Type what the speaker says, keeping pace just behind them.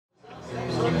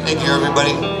Thank you,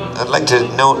 everybody. I'd like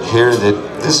to note here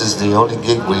that this is the only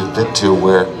gig we've been to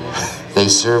where they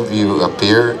serve you a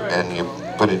beer and you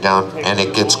put it down and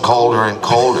it gets colder and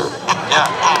colder.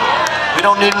 Yeah. We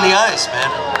don't need any ice,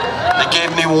 man. They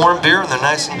gave me warm beer and they're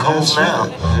nice and cold now.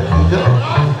 Right. There you go.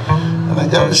 And I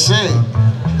gotta say,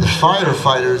 the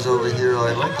firefighters over here,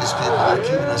 I like these people. They're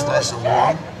keeping us nice and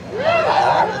warm.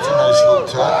 That's a nice little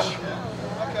touch.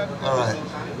 All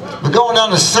right. We're going down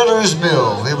to Sutter's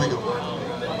Mill.